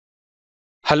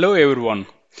Hello everyone.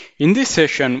 In this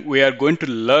session, we are going to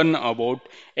learn about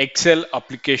Excel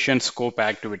application scope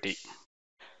activity.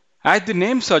 As the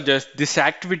name suggests, this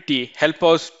activity helps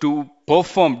us to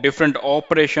perform different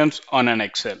operations on an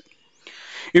Excel.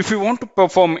 If we want to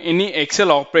perform any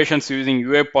Excel operations using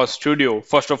UiPath Studio,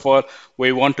 first of all,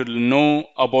 we want to know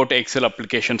about Excel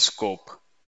application scope.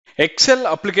 Excel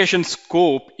application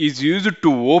scope is used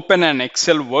to open an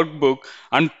Excel workbook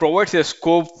and provides a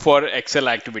scope for Excel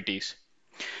activities.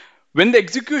 When the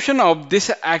execution of this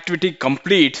activity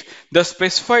completes, the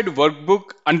specified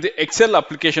workbook and the Excel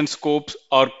application scopes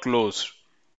are closed.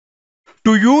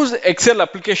 To use Excel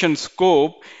application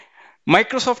scope,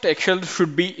 Microsoft Excel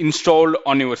should be installed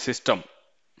on your system.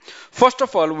 First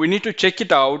of all, we need to check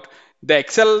it out. The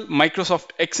Microsoft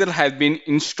Excel has been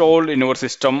installed in our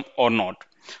system or not.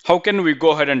 How can we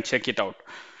go ahead and check it out?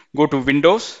 Go to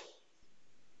Windows.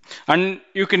 And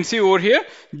you can see over here,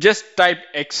 just type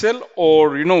Excel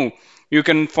or you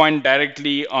can find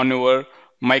directly on your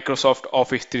Microsoft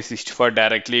Office 365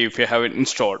 directly if you have it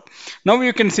installed. Now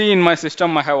you can see in my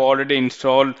system I have already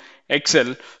installed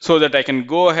Excel so that I can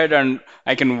go ahead and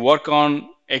I can work on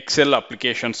Excel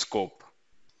application scope.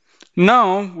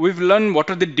 Now we've learned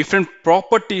what are the different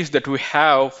properties that we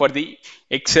have for the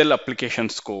Excel application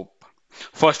scope.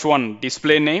 First one,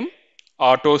 display name,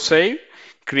 AutoSave,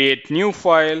 create new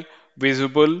file,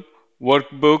 visible,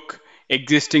 workbook,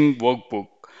 existing workbook.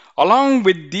 Along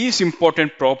with these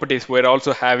important properties, we're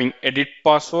also having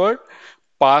EditPassword,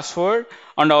 password,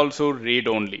 and also read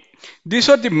only. These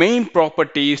are the main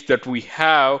properties that we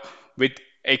have with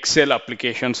Excel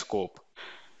application scope.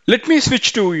 Let me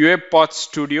switch to UiPath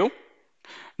Studio.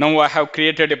 Now I have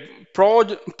created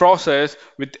a process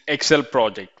with Excel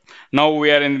project. Now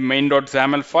we are in the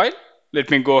main.xaml file.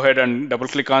 Let me go ahead and double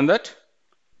click on that.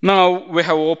 Now we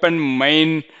have opened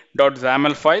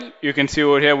main.xaml file. You can see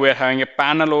over here we are having a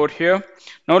panel over here.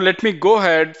 Now let me go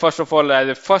ahead, first of all, as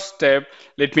a first step,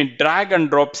 let me drag and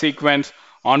drop sequence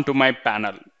onto my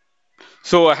panel.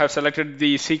 So I have selected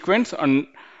the sequence and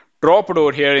dropped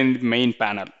over here in the main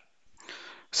panel.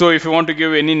 So if you want to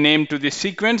give any name to this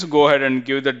sequence, go ahead and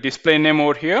give the display name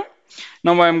over here.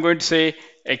 Now I'm going to say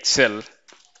Excel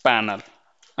panel.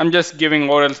 I'm just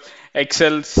giving or else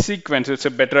Excel sequence. It's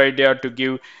a better idea to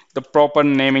give the proper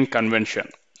naming convention.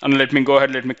 And let me go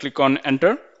ahead, let me click on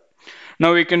enter.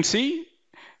 Now you can see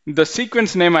the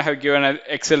sequence name I have given as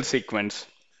Excel sequence.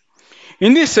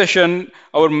 In this session,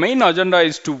 our main agenda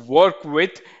is to work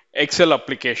with Excel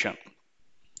application.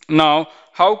 Now,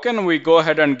 how can we go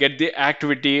ahead and get the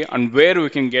activity and where we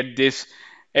can get this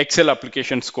Excel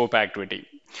application scope activity?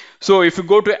 So if you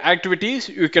go to activities,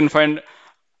 you can find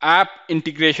app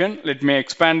integration. Let me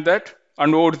expand that.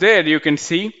 And over there, you can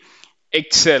see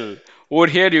Excel. Over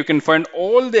here, you can find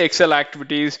all the Excel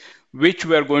activities which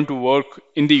we are going to work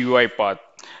in the UiPath.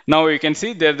 Now you can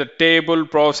see there's the table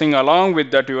processing. Along with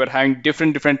that, you are having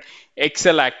different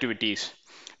Excel activities.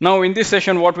 Now in this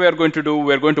session, what we are going to do,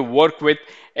 we are going to work with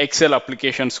Excel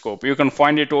application scope. You can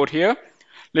find it over here.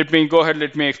 Let me go ahead.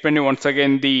 Let me explain you once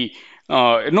again the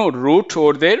root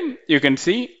over there. You can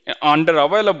see under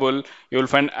available, you will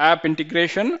find app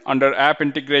integration. Under app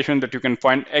integration that you can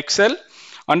find Excel.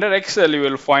 Under Excel, you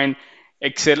will find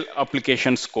Excel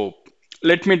application scope.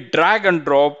 Let me drag and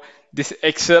drop this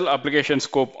Excel application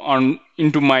scope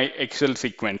into my Excel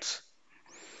sequence.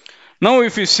 Now,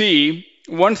 if you see,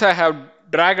 once I have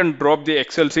drag and drop the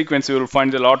Excel sequence, you will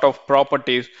find a lot of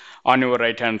properties on your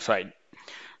right hand side.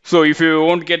 So if you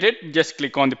won't get it, just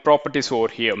click on the properties over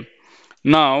here.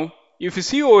 Now, if you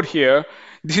see over here,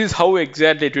 this is how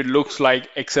exactly it looks like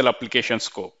Excel application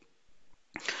scope.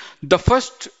 The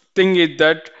first thing is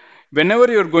that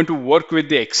whenever you're going to work with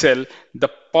the Excel, the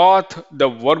path, the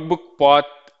workbook path,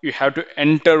 you have to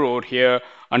enter over here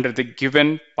under the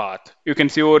given path. You can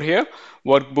see over here,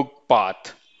 workbook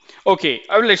path. Okay,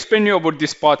 I will explain you about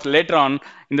this path later on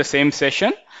in the same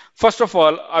session. First of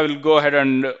all, I will go ahead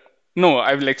and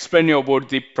I will explain you about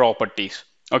the properties.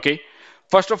 Okay.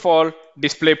 First of all,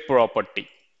 display property.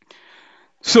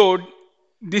 So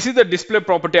this is the display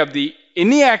property of the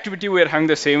any activity we are having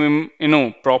the same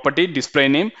property display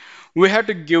name. We have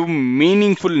to give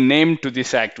meaningful name to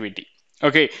this activity.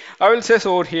 Okay, I will say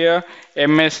over here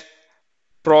MS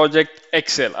Project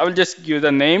Excel. I will just give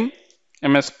the name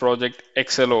MS Project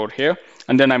Excel over here,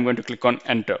 and then I'm going to click on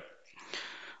enter.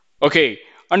 Okay,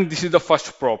 and this is the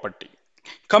first property.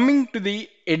 Coming to the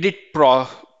edit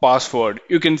password,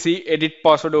 you can see edit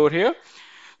password over here.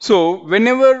 So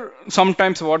whenever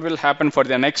sometimes what will happen for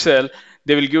an Excel,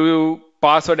 they will give you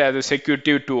password as a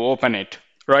security to open it,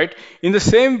 right? In the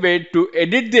same way, to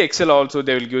edit the Excel also,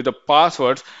 they will give the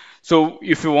passwords. So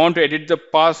if you want to edit the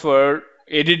password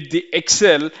edit the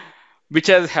Excel which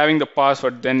is having the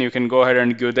password, then you can go ahead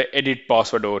and give the edit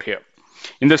password over here.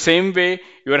 In the same way,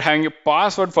 you are having a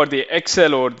password for the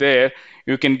Excel over there.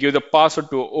 You can give the password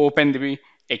to open the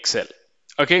Excel.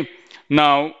 Okay.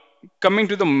 Now, coming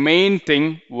to the main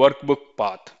thing, workbook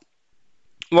path.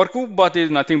 Workbook path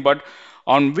is nothing but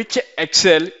on which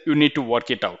Excel you need to work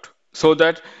it out, so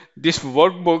that this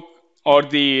workbook or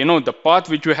the path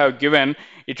which you have given,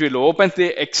 it will open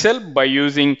the Excel by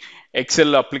using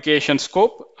Excel application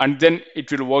scope, and then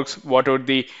it will work whatever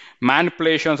the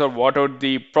manipulations or whatever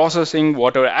the processing,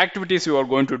 whatever activities you are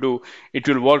going to do, it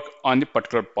will work on the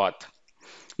particular path.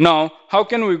 Now, how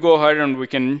can we go ahead and we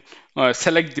can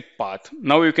select the path?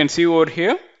 Now you can see over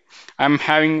here, I'm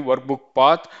having workbook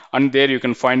path, and there you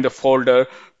can find the folder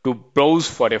to browse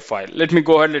for a file. Let me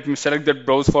go ahead, let me select that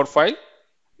browse for file.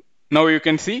 Now you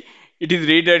can see it is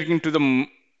redirecting to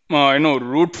the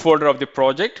root folder of the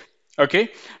project. Okay.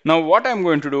 Now what I'm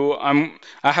going to do, I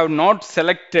have not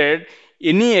selected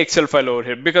any Excel file over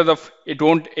here because of it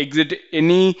won't exit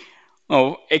any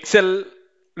Excel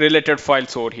related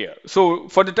files over here. So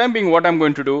for the time being, what I'm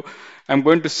going to do, I'm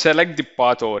going to select the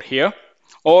path over here,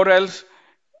 or else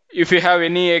if you have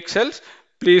any Excels,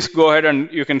 please go ahead and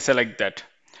you can select that.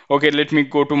 Okay, let me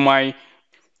go to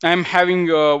I'm having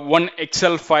one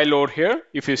Excel file over here,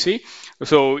 if you see.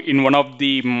 So in one of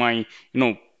my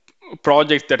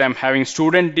projects that I'm having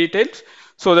student details,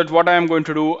 so that what I'm going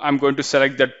to do, I'm going to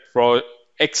select that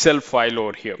Excel file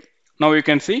over here. Now you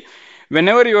can see,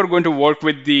 whenever you are going to work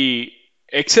with the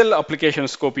Excel application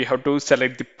scope, you have to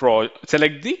select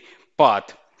the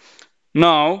path.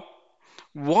 Now,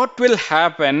 what will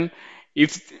happen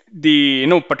if the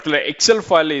particular Excel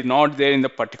file is not there in the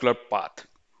particular path?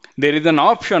 There is an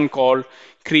option called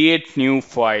create new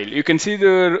file. You can see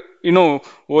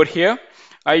over here,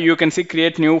 you can see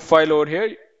create new file over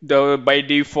here. By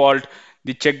default,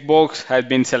 the checkbox has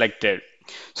been selected.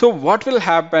 So what will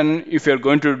happen if you're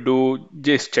going to do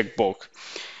this checkbox?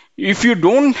 If you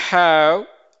don't have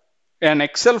an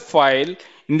Excel file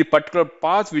in the particular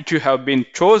path which you have been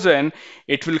chosen,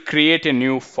 it will create a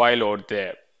new file over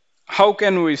there. How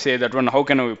can we say that one? How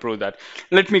can we prove that?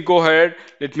 Let me go ahead.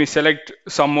 Let me select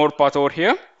some more path over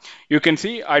here. You can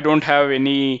see I don't have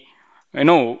any,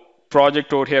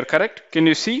 project over here, correct? Can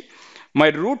you see my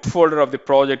root folder of the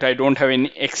project? I don't have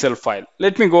any Excel file.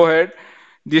 Let me go ahead.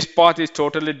 This path is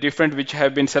totally different, which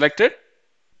have been selected.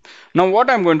 Now what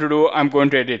I'm going to do, I'm going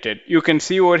to edit it. You can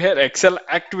see over here, Excel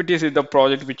activities is the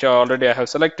project which I have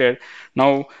selected.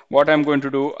 Now what I'm going to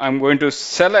do, I'm going to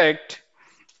select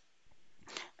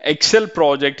Excel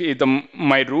project is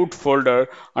my root folder,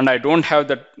 and I don't have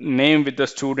the name with the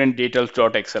student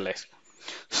details.xls.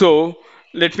 So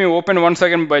let me open once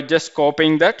again by just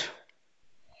copying that.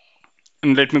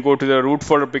 And let me go to the root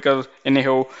folder, because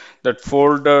anyhow, that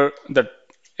folder, that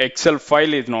Excel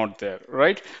file is not there,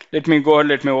 right? Let me go ahead,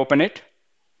 let me open it.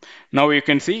 Now you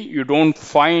can see you don't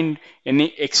find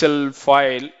any Excel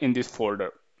file in this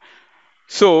folder.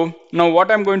 So now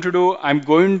what I'm going to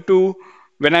do,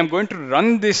 when I'm going to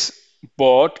run this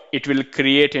bot, it will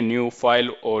create a new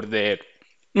file over there.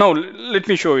 Now let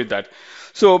me show you that.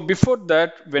 So before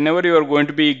that, whenever you are going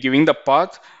to be giving the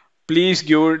path, please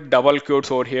give double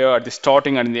quotes over here at the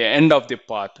starting and the end of the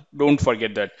path. Don't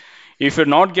forget that. If you're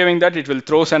not giving that, it will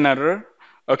throw an error.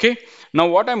 Okay. Now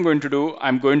what I'm going to do,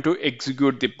 I'm going to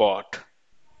execute the bot.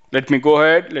 Let me go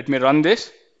ahead. Let me run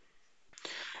this.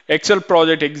 Excel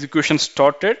project execution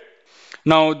started.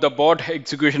 Now the bot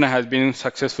execution has been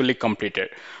successfully completed.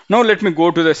 Now let me go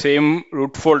to the same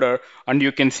root folder, and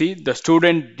you can see the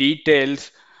student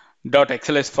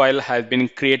details.xls file has been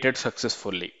created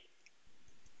successfully.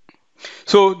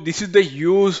 So this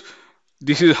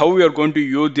is how we are going to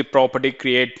use the property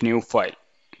create new file.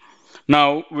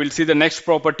 Now we'll see the next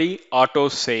property,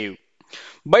 AutoSave.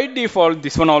 By default,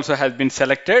 this one also has been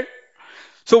selected.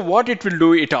 So what it will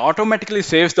do, it automatically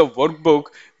saves the workbook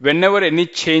whenever any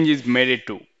change is made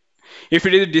to. If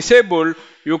it is disabled,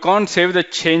 you can't save the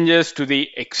changes to the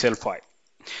Excel file.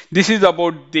 This is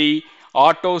about the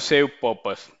auto save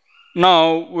purpose.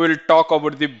 Now we'll talk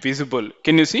about the visible.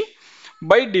 Can you see?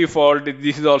 By default,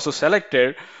 this is also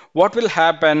selected. What will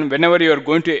happen whenever you are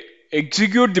going to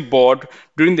execute the bot,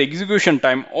 during the execution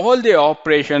time, all the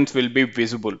operations will be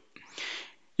visible.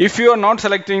 If you are not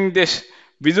selecting this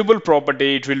visible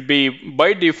property, it will be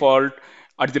by default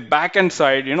at the backend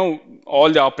side,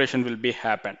 all the operation will be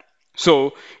happen.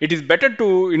 So it is better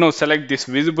to select this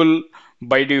visible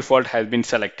by default has been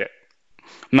selected.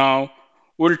 Now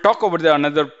we'll talk about the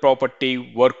another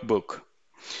property, workbook.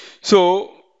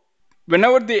 So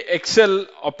whenever the Excel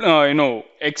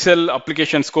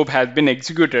application scope has been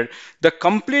executed, the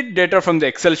complete data from the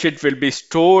Excel sheet will be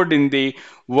stored in the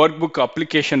workbook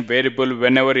application variable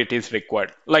whenever it is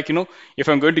required. Like, if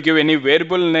I'm going to give any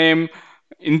variable name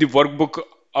in the workbook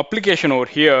application over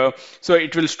here, so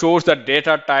it will store the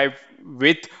data type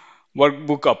with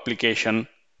workbook application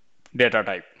data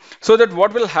type. So that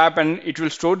what will happen, it will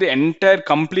store the entire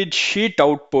complete sheet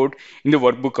output in the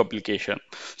workbook application.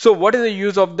 So what is the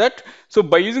use of that? So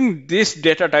by using this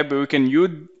data type, we can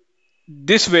use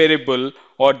this variable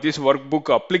or this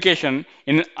workbook application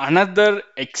in another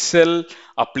Excel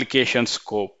application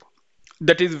scope.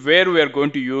 That is where we are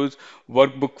going to use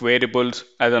workbook variables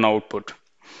as an output.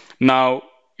 Now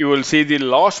you will see the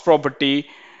last property,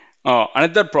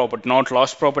 another property, not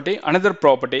last property, another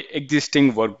property,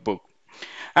 existing workbook.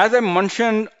 As I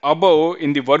mentioned above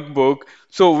in the workbook,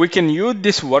 so we can use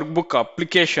this workbook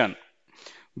application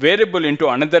variable into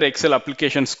another Excel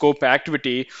application scope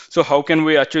activity. So how can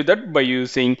we achieve that? By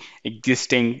using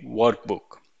existing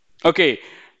workbook. Okay,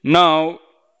 now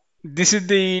this is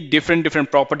the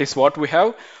different properties what we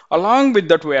have. Along with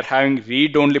that, we are having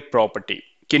read-only property.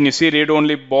 Can you see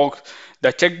read-only box?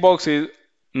 The checkbox is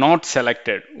not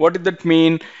selected. What does that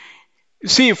mean?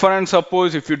 See, for and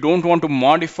suppose if you don't want to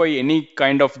modify any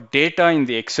kind of data in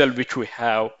the Excel which we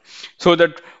have, so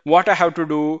that what I have to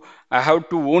do, I have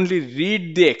to only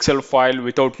read the Excel file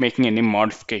without making any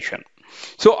modification.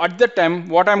 So at that time,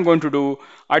 what I'm going to do,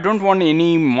 I don't want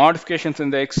any modifications in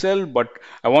the Excel, but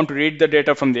I want to read the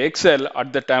data from the Excel.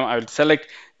 At that time, I will select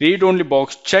read only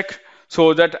box check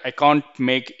so that I can't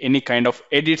make any kind of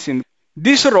edits in.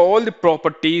 These are all the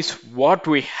properties what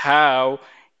we have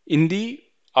in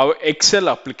our Excel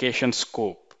application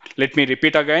scope. Let me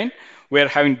repeat again. We are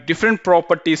having different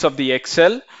properties of the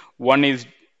Excel. One is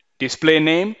display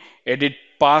name, edit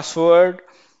password,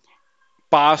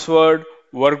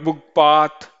 workbook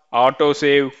path,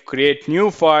 AutoSave, create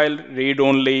new file, read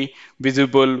only,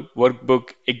 visible,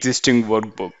 workbook, existing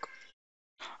workbook.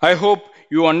 I hope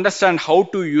you understand how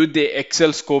to use the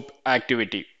Excel scope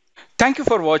activity. Thank you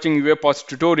for watching UiPath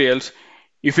tutorials.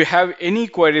 If you have any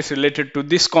queries related to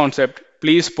this concept,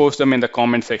 please post them in the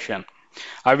comment section.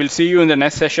 I will see you in the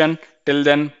next session. Till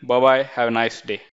then, bye-bye. Have a nice day.